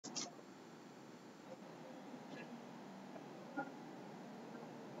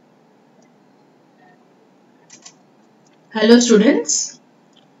Hello students,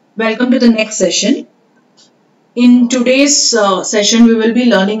 welcome to the next session. In today's session we will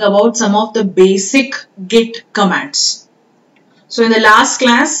be learning about some of the basic Git commands. So in the last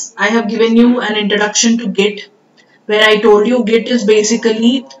class I have given you an introduction to Git where I told you Git is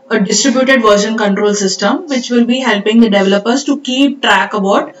basically a distributed version control system which will be helping the developers to keep track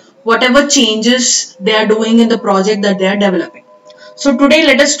about whatever changes they are doing in the project that they are developing. So today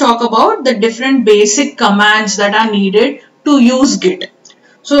let us talk about the different basic commands that are needed to use Git.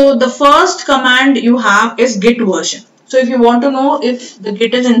 So the first command you have is git version. So if you want to know if the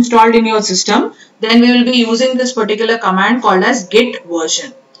Git is installed in your system, then we will be using this particular command called as git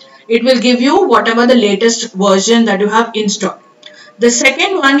version. It will give you whatever the latest version that you have installed. The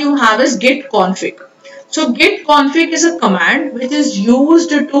second one you have is git config. So git config is a command which is used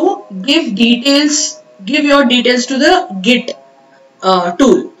to give your details to the Git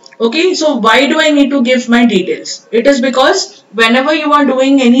tool. Okay, so why do I need to give my details? It is because whenever you are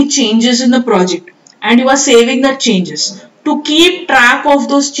doing any changes in the project and you are saving the changes, to keep track of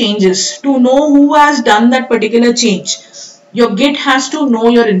those changes, to know who has done that particular change, your Git has to know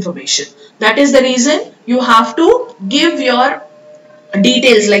your information. That is the reason you have to give your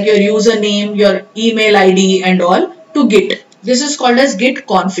details like your username, your email ID and all to Git. This is called as git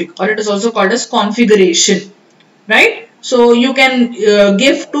config, or it is also called as configuration, right? So you can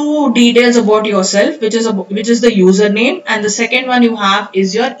give two details about yourself, which is the username, and the second one you have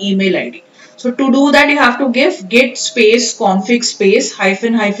is your email ID. So to do that, you have to give git space config space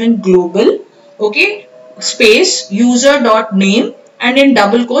 -- global, okay, space user.name, and in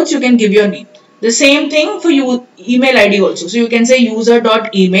double quotes you can give your name. The same thing for email ID also. So you can say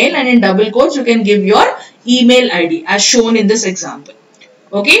user.email, and in double quotes you can give your email ID as shown in this example.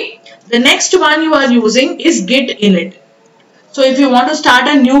 Okay. The next one you are using is git init. So if you want to start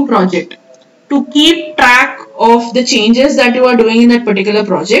a new project, to keep track of the changes that you are doing in that particular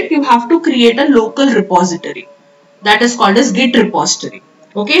project, you have to create a local repository. That is called as git repository.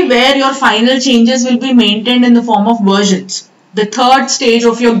 Okay, where your final changes will be maintained in the form of versions. The third stage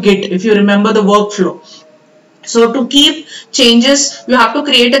of your Git, if you remember the workflow. So to keep changes, you have to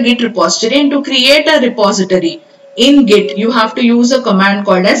create a git repository, and to create a repository in Git, you have to use a command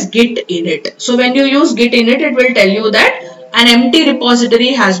called as git init. So when you use git init, it will tell you that an empty repository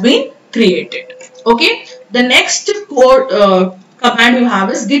has been created. Okay. The next command you have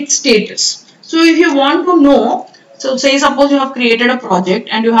is git status. So if you want to know, so say suppose you have created a project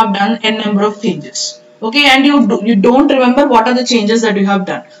and you have done n number of changes. Okay, and you don't remember what are the changes that you have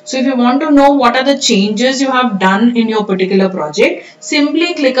done. So if you want to know what are the changes you have done in your particular project,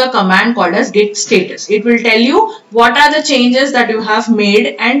 simply click a command called as git status. It will tell you what are the changes that you have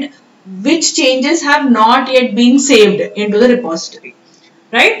made and which changes have not yet been saved into the repository,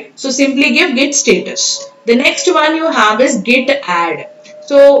 right? So simply give git status. The next one you have is git add.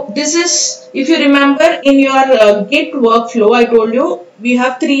 So this is, if you remember in your Git workflow, I told you we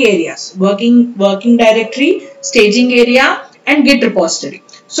have three areas: working directory, staging area, and Git repository.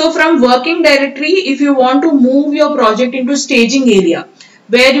 So from working directory, if you want to move your project into staging area,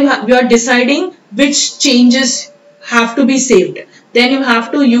 where you are deciding which changes have to be saved, then you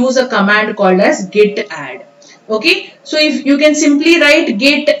have to use a command called as git add. Okay, so if you can simply write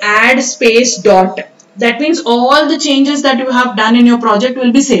git add space dot, that means all the changes that you have done in your project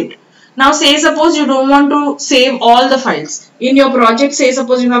will be saved. Now say suppose you don't want to save all the files in your project. Say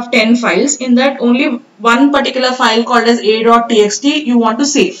suppose you have 10 files, in that only one particular file called as a.txt you want to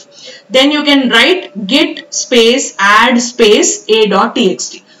save. Then you can write git space add space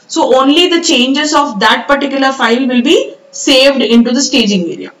a.txt. So only the changes of that particular file will be saved into the staging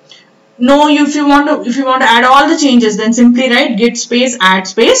area. No, if you want to add all the changes, then simply write git space add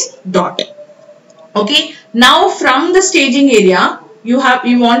space dot. Okay, now from the staging area, you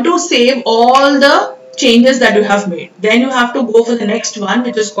want to save all the changes that you have made. Then you have to go for the next one,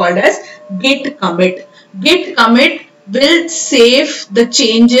 which is called as git commit. Git commit will save the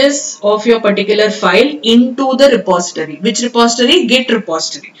changes of your particular file into the repository. Which repository? Git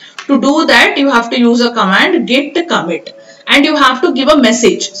repository. To do that, you have to use a command git commit, and you have to give a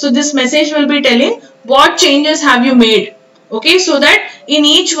message. So this message will be telling what changes have you made. Okay, so that in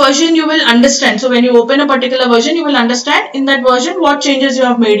each version you will understand. So when you open a particular version, you will understand in that version what changes you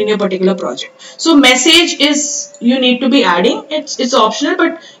have made in your particular project. So message is you need to be adding. It's optional,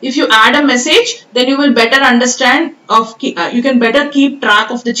 but if you add a message, then you will better understand you can better keep track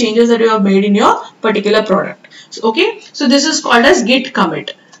of the changes that you have made in your particular product. So, okay, so this is called as git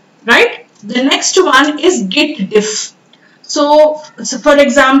commit, right? The next one is git diff. So for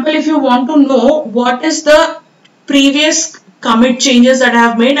example, if you want to know what is the previous commit changes that I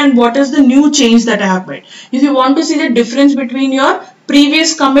have made and what is the new change that I have made. If you want to see the difference between your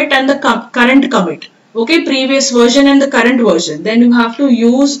previous commit and the current commit, okay, previous version and the current version, then you have to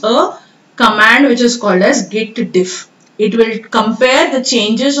use a command which is called as git diff. It will compare the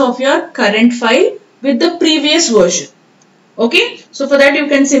changes of your current file with the previous version. Okay, so for that you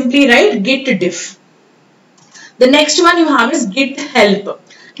can simply write git diff. The next one you have is git help.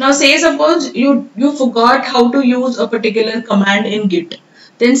 Now say suppose you forgot how to use a particular command in git.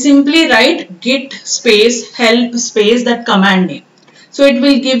 Then simply write git space help space that command name. So it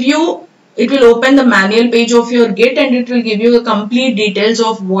will open the manual page of your git and it will give you the complete details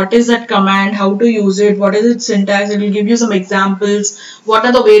of what is that command, how to use it, what is its syntax. It will give you some examples, what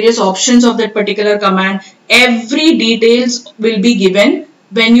are the various options of that particular command. Every details will be given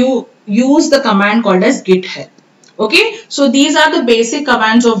when you use the command called as git help. Okay, so these are the basic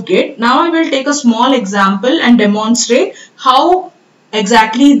commands of git. Now I will take a small example and demonstrate how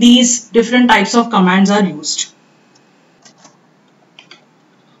exactly these different types of commands are used.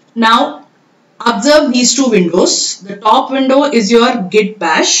 Now observe these two windows. The top window is your git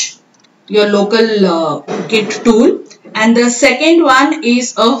bash, your local git tool, and the second one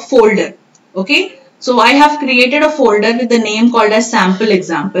is a folder. Okay, so I have created a folder with the name called as sample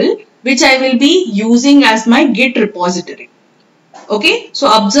example, which I will be using as my git repository. Okay,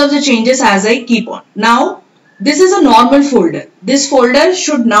 so observe the changes as I keep on. Now this is a normal folder. This folder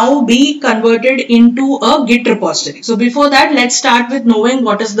should now be converted into a git repository. So before that, let's start with knowing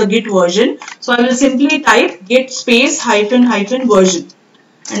what is the git version. So I will simply type git space hyphen version.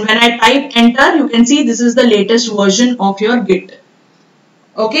 And when I type enter, you can see this is the latest version of your git.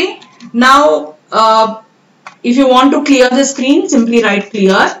 Okay, now if you want to clear the screen, simply write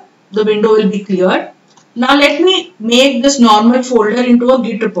clear. The window will be cleared. Now let me make this normal folder into a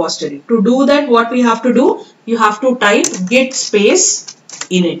git repository. To do that, what we have to do, you have to type git space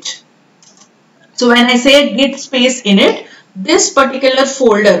init. So when I say git space init, this particular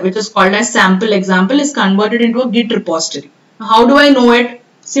folder which is called as sample example is converted into a git repository. Now, how do I know it?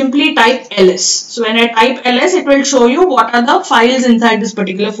 Simply type ls. So when I type ls, it will show you what are the files inside this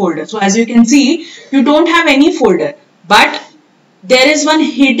particular folder. So as you can see, you don't have any folder, but there is one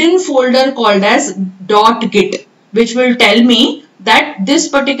hidden folder called as .git, which will tell me that this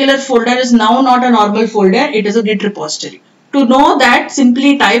particular folder is now not a normal folder, it is a git repository. To know that,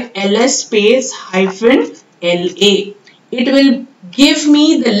 simply type ls space hyphen la. It will give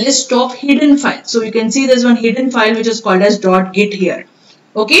me the list of hidden files. So you can see there's one hidden file which is called as .git here.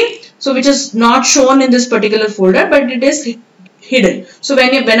 Okay, so which is not shown in this particular folder, but it is hidden. So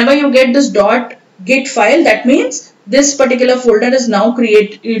whenever you get this .git file, that means this particular folder is now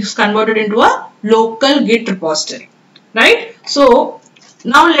converted into a local git repository, right? So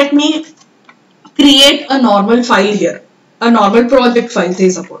now let me create a normal file here, a normal project file, say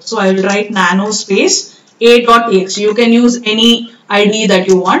suppose. So I will write nano space a.txt. You can use any IDE that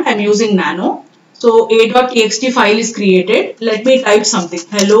you want. I'm using nano. So a.txt file is created. Let me type something.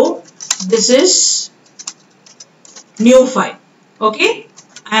 Hello, this is new file. Okay,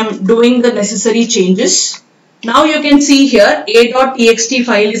 I'm doing the necessary changes. Now you can see here a.txt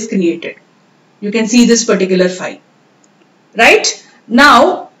file is created. You can see this particular file, right?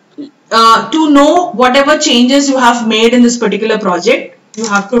 Now to know whatever changes you have made in this particular project, you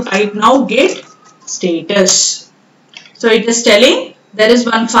have to type now git status. So it is telling there is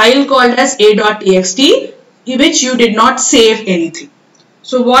one file called as a.txt which you did not save anything.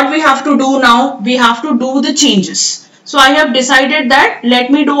 So what we have to do now, we have to do the changes. So I have decided that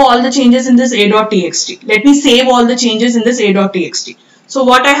let me do all the changes in this a.txt. Let me save all the changes in this a.txt. So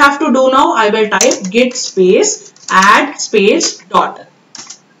what I have to do now, I will type git space add space dot.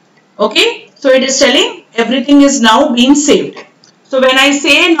 Okay, so it is telling everything is now being saved. So when I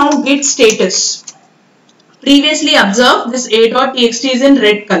say now git status, previously observe this a.txt is in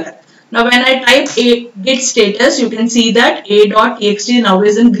red color. Now when I type a git status, you can see that a.txt now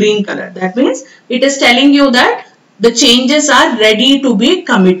is in green color. That means it is telling you that the changes are ready to be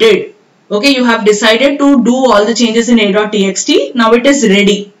committed. Okay, you have decided to do all the changes in a.txt. Now it is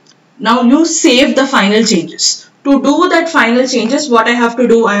ready. Now you save the final changes. To do that final changes, what I have to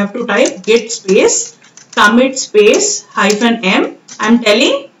do, I have to type git space commit space -m. I'm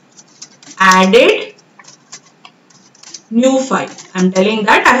telling added new file. I'm telling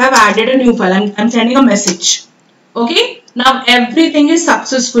that I have added a new file. I'm sending a message. Okay, now everything is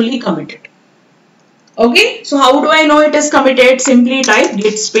successfully committed. Okay, so how do I know it is committed? Simply type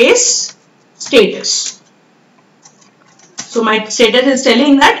git space status. So my status is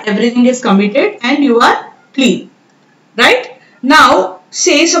telling that everything is committed and you are clean, right? Now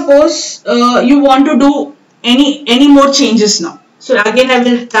say suppose you want to do any more changes now. So again I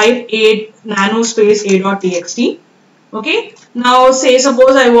will type a nano space a.txt. Okay, now say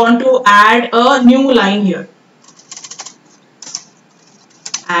suppose I want to add a new line here.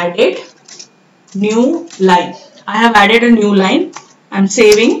 Added new line. I have added a new line. I'm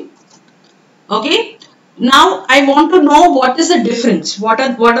saving. Okay, now I want to know what is the difference. What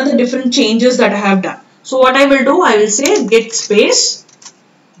are the different changes that I have done. So what I will do, I will say git space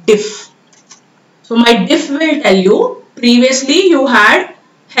diff. So my diff will tell you, previously you had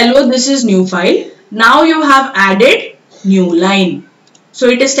hello, this is new file. Now you have added new line. So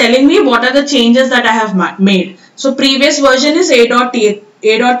it is telling me what are the changes that I have made. So previous version is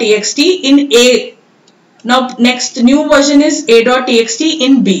a.txt in A. Now next new version is a.txt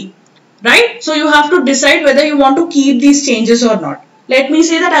in B. Right? So you have to decide whether you want to keep these changes or not. Let me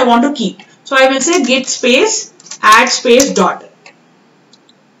say that I want to keep. So I will say git space add space dot.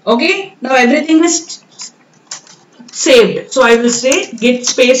 Okay, now everything is saved. So I will say git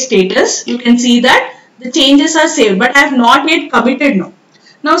space status. You can see that the changes are saved, but I have not yet committed now.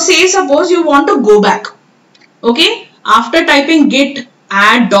 Now say suppose you want to go back. Okay, after typing git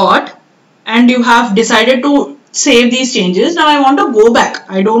add dot and you have decided to save these changes. Now I want to go back.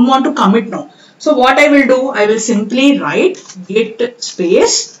 I don't want to commit now. So what I will do, I will simply write git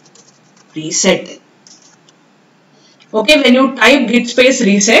space reset. Okay, when you type git space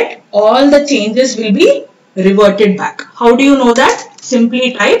reset, all the changes will be reverted back. How do you know that?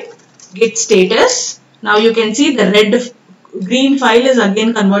 Simply type git status. Now you can see the green file is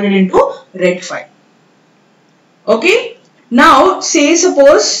again converted into red file. Okay, now say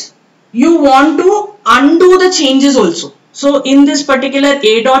suppose you want to undo the changes also. So in this particular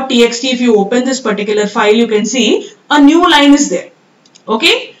a.txt, if you open this particular file, you can see a new line is there.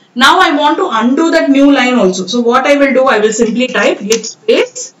 Okay, now I want to undo that new line also. So what I will do, I will simply type git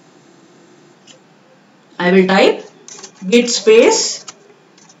space. I will type git space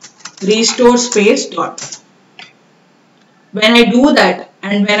restore space dot. When I do that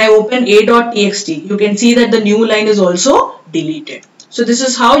and when I open a.txt, you can see that the new line is also deleted. So this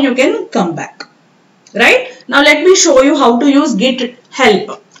is how you can come back. Right? Now let me show you how to use git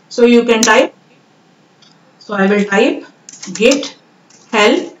help. So you can type. So I will type git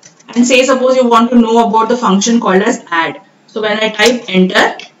help and say suppose you want to know about the function called as add. So when I type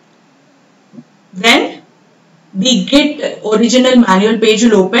enter, then the git original manual page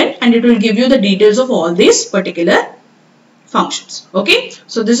will open and it will give you the details of all these particular functions. Okay,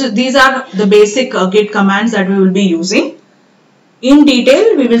 so these are the basic git commands that we will be using. In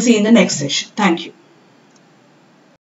detail, we will see in the next session. Thank you.